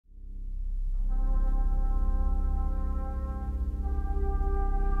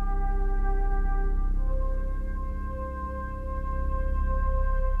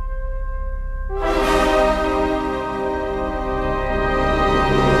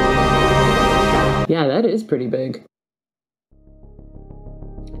That is pretty big.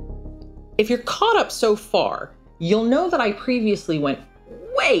 If you're caught up so far, you'll know that I previously went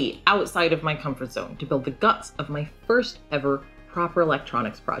way outside of my comfort zone to build the guts of my first ever proper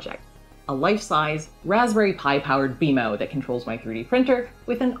electronics project, a life-size Raspberry Pi powered BMO that controls my 3D printer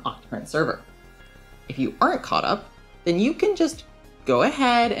with an Octoprint server. If you aren't caught up, then you can just go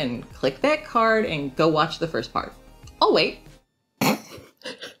ahead and click that card and go watch the first part. I'll wait.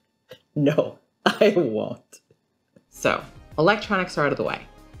 No, I won't. So, electronics are out of the way,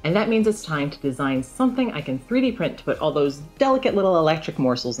 and that means it's time to design something I can 3D print to put all those delicate little electric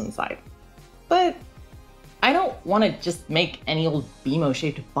morsels inside. But I don't want to just make any old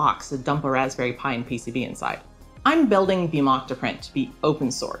BMO-shaped box to dump a Raspberry Pi and PCB inside. I'm building BMO Octoprint to be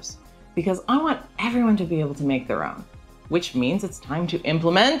open source, because I want everyone to be able to make their own, which means it's time to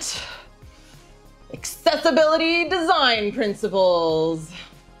implement accessibility design principles.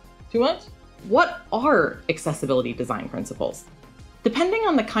 Too much? What are accessibility design principles? Depending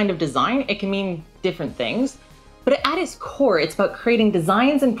on the kind of design, it can mean different things, but at its core, it's about creating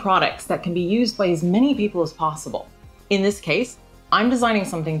designs and products that can be used by as many people as possible. In this case, I'm designing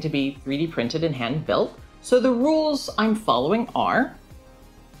something to be 3D printed and hand built, so the rules I'm following are: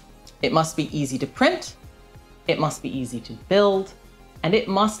 it must be easy to print, it must be easy to build, and it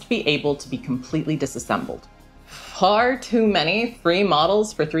must be able to be completely disassembled. Far too many free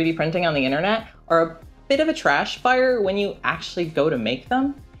models for 3D printing on the internet are a bit of a trash fire when you actually go to make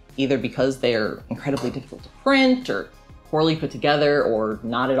them, either because they're incredibly difficult to print or poorly put together or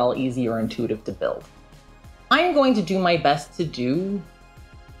not at all easy or intuitive to build. I'm going to do my best to do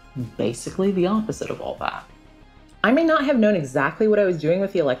basically the opposite of all that. I may not have known exactly what I was doing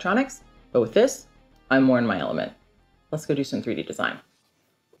with the electronics, but with this, I'm more in my element. Let's go do some 3D design.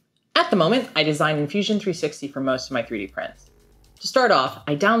 At the moment, I design in Fusion 360 for most of my 3D prints. To start off,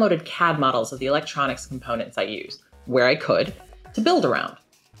 I downloaded CAD models of the electronics components I use, where I could, to build around.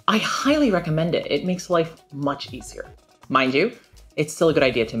 I highly recommend it. It makes life much easier. Mind you, it's still a good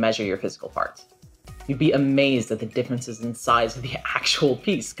idea to measure your physical parts. You'd be amazed at the differences in size of the actual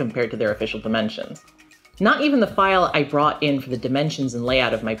piece compared to their official dimensions. Not even the file I brought in for the dimensions and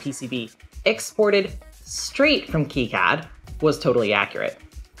layout of my PCB, exported straight from KiCad, was totally accurate.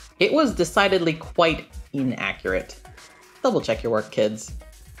 It was decidedly quite inaccurate. Double check your work, kids.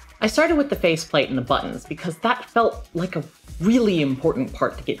 I started with the faceplate and the buttons because that felt like a really important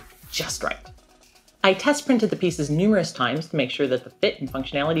part to get just right. I test printed the pieces numerous times to make sure that the fit and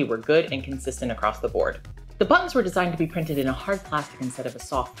functionality were good and consistent across the board. The buttons were designed to be printed in a hard plastic instead of a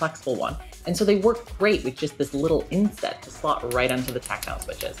soft, flexible one, and so they worked great with just this little inset to slot right onto the tactile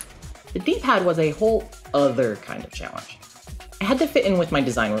switches. The D-pad was a whole other kind of challenge. I had to fit in with my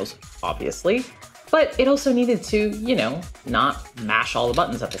design rules, obviously, but it also needed to, not mash all the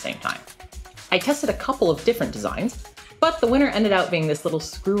buttons at the same time. I tested a couple of different designs, but the winner ended up being this little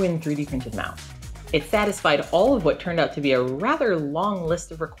screw-in 3D printed mount. It satisfied all of what turned out to be a rather long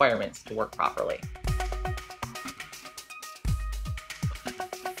list of requirements to work properly.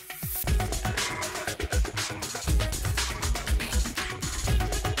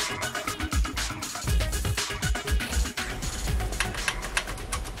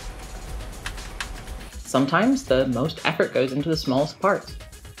 Sometimes the most effort goes into the smallest parts.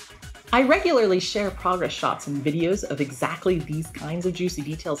 I regularly share progress shots and videos of exactly these kinds of juicy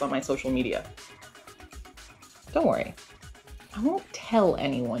details on my social media. Don't worry, I won't tell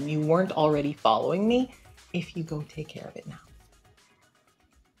anyone you weren't already following me if you go take care of it now.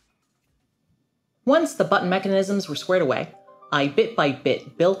 Once the button mechanisms were squared away, I bit by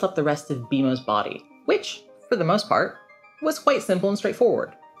bit built up the rest of BMO's body, which, for the most part, was quite simple and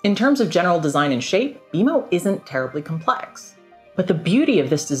straightforward. In terms of general design and shape, BMO isn't terribly complex. But the beauty of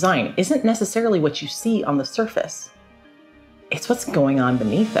this design isn't necessarily what you see on the surface. It's what's going on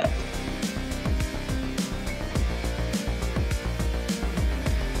beneath it.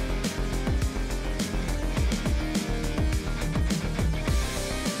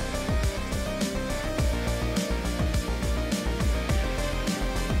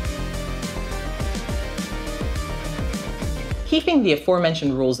 Keeping the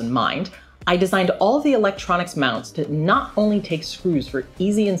aforementioned rules in mind, I designed all the electronics mounts to not only take screws for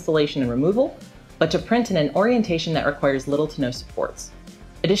easy installation and removal, but to print in an orientation that requires little to no supports.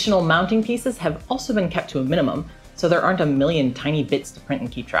 Additional mounting pieces have also been kept to a minimum, so there aren't a million tiny bits to print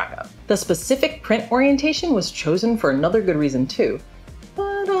and keep track of. The specific print orientation was chosen for another good reason too,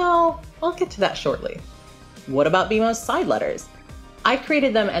 but I'll get to that shortly. What about BMO's side letters? I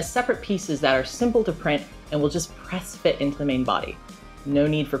created them as separate pieces that are simple to print and will just press fit into the main body. No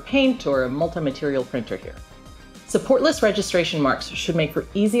need for paint or a multi-material printer here. Supportless registration marks should make for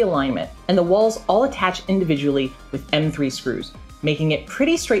easy alignment, and the walls all attach individually with M3 screws, making it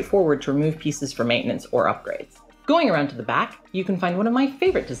pretty straightforward to remove pieces for maintenance or upgrades. Going around to the back, you can find one of my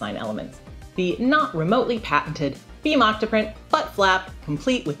favorite design elements, the not remotely patented BMO Octoprint butt flap,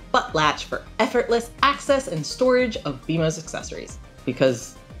 complete with butt latch for effortless access and storage of BMO's accessories,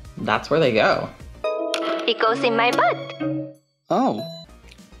 because that's where they go. It goes in my butt. Oh.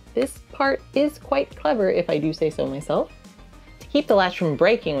 This part is quite clever, if I do say so myself. To keep the latch from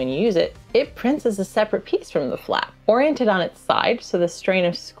breaking when you use it, it prints as a separate piece from the flap, oriented on its side so the strain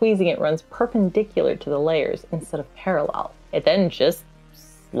of squeezing it runs perpendicular to the layers instead of parallel. It then just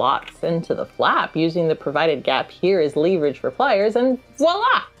slots into the flap using the provided gap here as leverage for pliers, and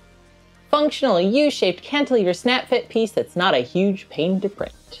voila! Functional U-shaped cantilever snap fit piece that's not a huge pain to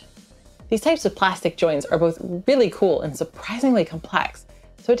print. These types of plastic joints are both really cool and surprisingly complex,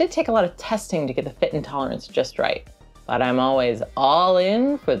 so it did take a lot of testing to get the fit and tolerance just right. But I'm always all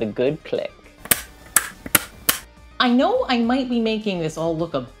in for the good click. I know I might be making this all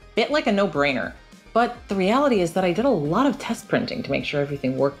look a bit like a no-brainer, but the reality is that I did a lot of test printing to make sure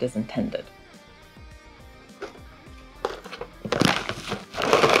everything worked as intended.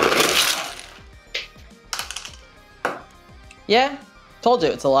 Yeah, told you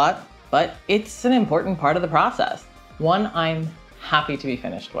it's a lot, but it's an important part of the process. One I'm happy to be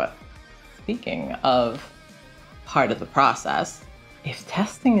finished with. Speaking of part of the process, if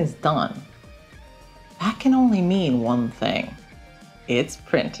testing is done, that can only mean one thing. It's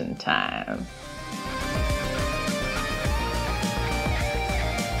printing time.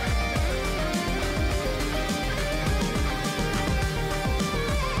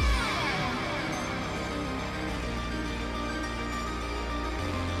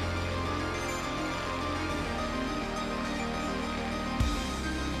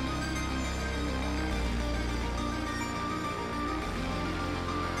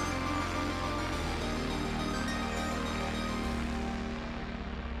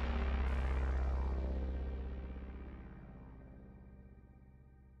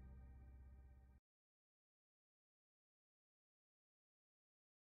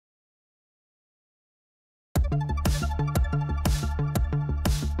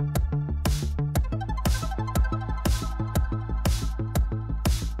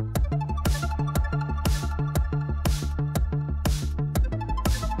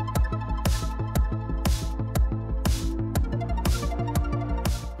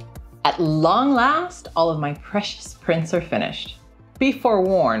 At long last, all of my precious prints are finished. Be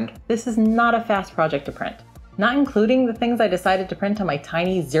forewarned, this is not a fast project to print, not including the things I decided to print on my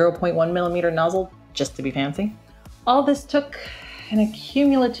tiny 0.1mm nozzle just to be fancy. All this took an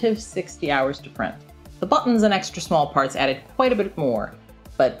accumulative 60 hours to print. The buttons and extra small parts added quite a bit more,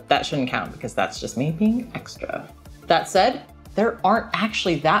 but that shouldn't count because that's just me being extra. That said, there aren't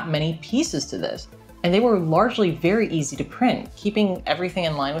actually that many pieces to this, and they were largely very easy to print, keeping everything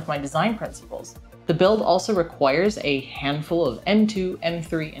in line with my design principles. The build also requires a handful of M2,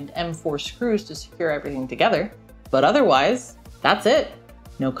 M3, and M4 screws to secure everything together, but otherwise, that's it.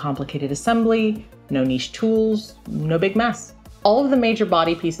 No complicated assembly, no niche tools, no big mess. All of the major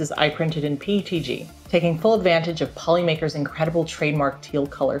body pieces I printed in PETG, taking full advantage of Polymaker's incredible trademark teal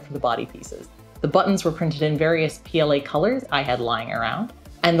color for the body pieces. The buttons were printed in various PLA colors I had lying around,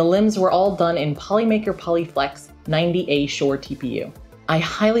 and the limbs were all done in Polymaker Polyflex 90A Shore TPU. I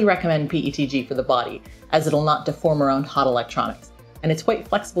highly recommend PETG for the body, as it'll not deform around hot electronics, and its quite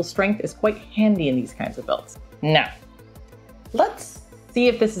flexible strength is quite handy in these kinds of builds. Now, let's see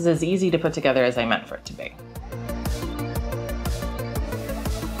if this is as easy to put together as I meant for it to be.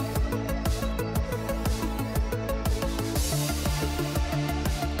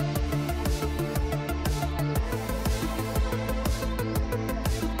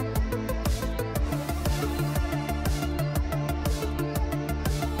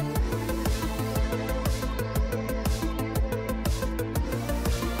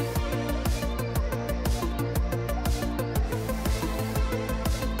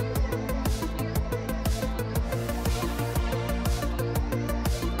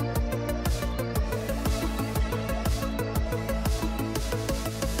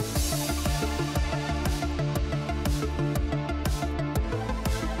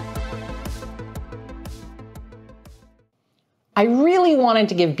 I really wanted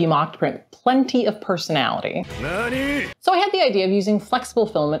to give BMO Octoprint plenty of personality. So I had the idea of using flexible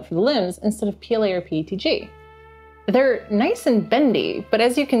filament for the limbs instead of PLA or PETG. They're nice and bendy, but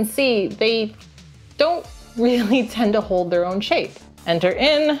as you can see, they don't really tend to hold their own shape. Enter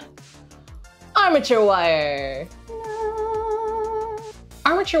in armature wire.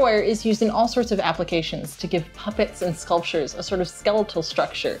 Armature wire is used in all sorts of applications to give puppets and sculptures a sort of skeletal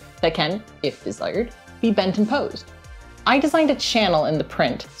structure that can, if desired, be bent and posed. I designed a channel in the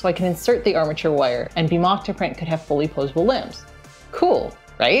print so I can insert the armature wire and BMO Octoprint could have fully posable limbs. Cool,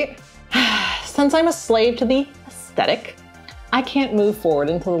 right? Since I'm a slave to the aesthetic, I can't move forward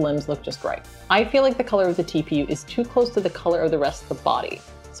until the limbs look just right. I feel like the color of the TPU is too close to the color of the rest of the body,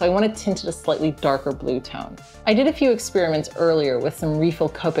 so I want to tint it a slightly darker blue tone. I did a few experiments earlier with some refill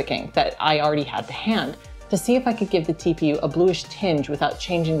Copic ink that I already had to hand to see if I could give the TPU a bluish tinge without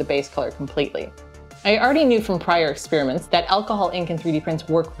changing the base color completely. I already knew from prior experiments that alcohol ink and 3D prints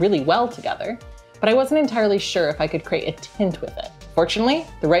work really well together, but I wasn't entirely sure if I could create a tint with it. Fortunately,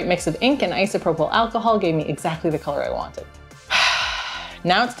 the right mix of ink and isopropyl alcohol gave me exactly the color I wanted.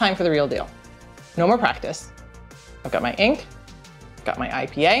 Now it's time for the real deal. No more practice. I've got my ink, I've got my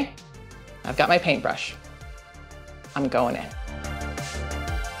IPA, I've got my paintbrush. I'm going in.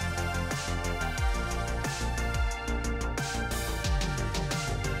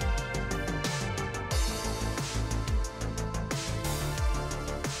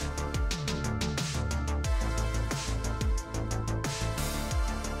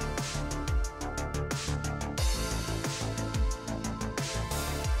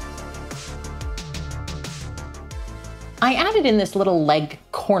 I added in this little leg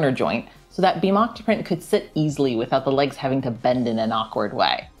corner joint so that BMO Octoprint could sit easily without the legs having to bend in an awkward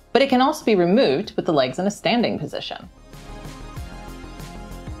way. But it can also be removed with the legs in a standing position.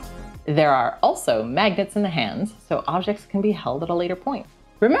 There are also magnets in the hands, so objects can be held at a later point.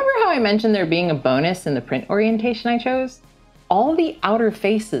 Remember how I mentioned there being a bonus in the print orientation I chose? All the outer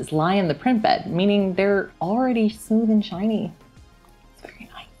faces lie in the print bed, meaning they're already smooth and shiny. It's very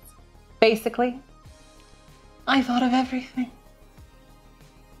nice. Basically, I thought of everything.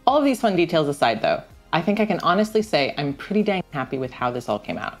 All of these fun details aside though, I think I can honestly say I'm pretty dang happy with how this all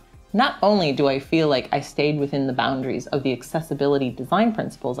came out. Not only do I feel like I stayed within the boundaries of the accessibility design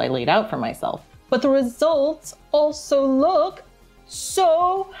principles I laid out for myself, but the results also look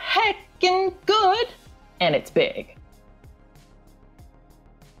so heckin' good. And it's big.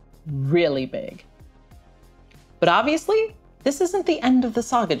 Really big. But obviously, this isn't the end of the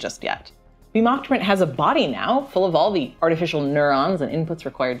saga just yet. BMO Octoprint has a body now, full of all the artificial neurons and inputs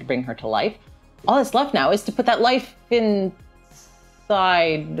required to bring her to life. All that's left now is to put that life inside.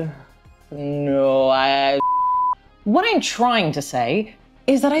 What I'm trying to say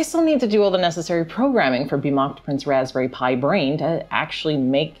is that I still need to do all the necessary programming for BMO Octoprint's Raspberry Pi brain to actually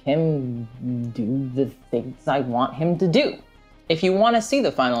make him do the things I want him to do. If you want to see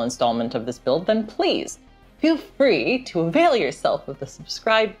the final installment of this build, then please feel free to avail yourself of the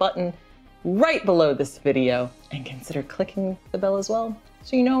subscribe button right below this video and consider clicking the bell as well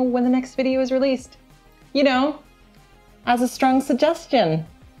so you know when the next video is released. You know, as a strong suggestion.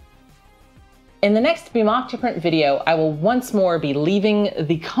 In the next BMO Octoprint video, I will once more be leaving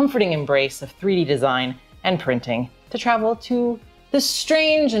the comforting embrace of 3D design and printing to travel to the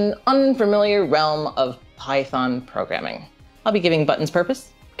strange and unfamiliar realm of Python programming. I'll be giving buttons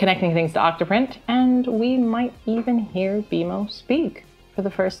purpose, connecting things to Octoprint, and we might even hear BMO speak for the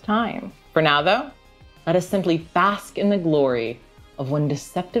first time. For now though, let us simply bask in the glory of one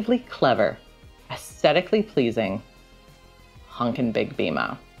deceptively clever, aesthetically pleasing, hunkin' big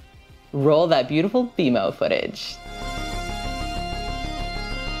BMO. Roll that beautiful BMO footage.